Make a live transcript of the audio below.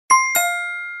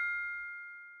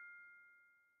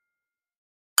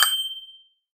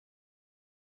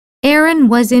Aaron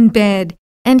was in bed,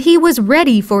 and he was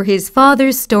ready for his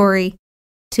father's story.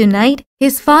 Tonight,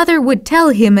 his father would tell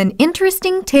him an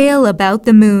interesting tale about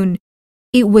the moon.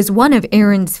 It was one of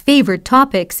Aaron's favorite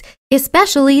topics,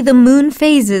 especially the moon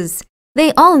phases.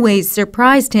 They always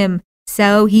surprised him,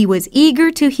 so he was eager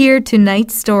to hear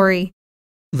tonight's story.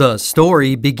 The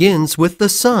story begins with the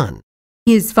sun.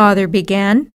 His father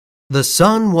began. The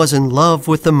sun was in love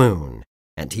with the moon,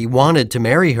 and he wanted to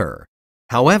marry her.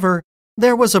 However,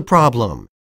 there was a problem.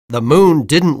 The moon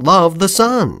didn't love the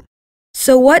sun.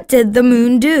 So what did the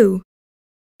moon do?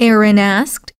 Aaron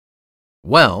asked.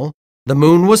 Well, the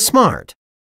moon was smart.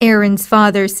 Aaron's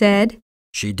father said.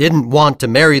 She didn't want to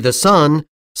marry the sun,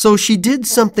 so she did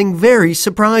something very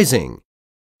surprising.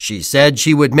 She said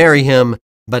she would marry him,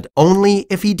 but only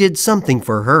if he did something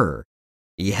for her.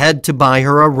 He had to buy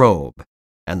her a robe,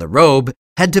 and the robe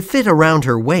had to fit around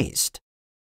her waist.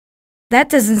 That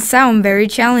doesn't sound very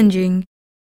challenging.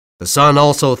 The sun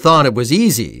also thought it was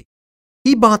easy.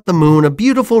 He bought the moon a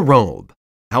beautiful robe.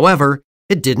 However,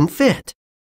 it didn't fit.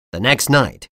 The next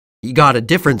night, he got a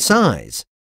different size.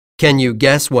 Can you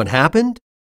guess what happened?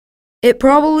 It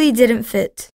probably didn't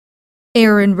fit.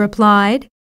 Aaron replied.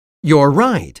 You're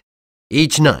right.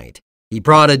 Each night, he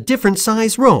brought a different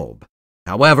size robe.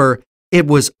 However, it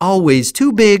was always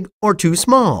too big or too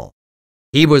small.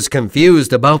 He was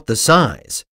confused about the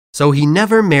size, so he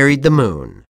never married the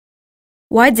moon.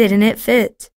 Why didn't it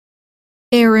fit?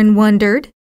 Aaron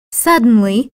wondered.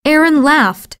 Suddenly, Aaron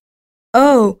laughed.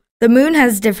 Oh, the moon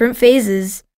has different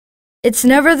phases. It's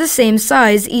never the same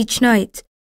size each night.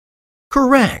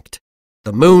 Correct.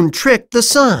 The moon tricked the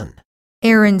sun.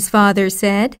 Aaron's father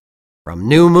said. From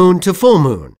new moon to full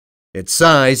moon, its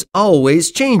size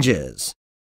always changes.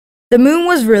 The moon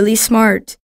was really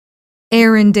smart.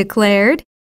 Aaron declared.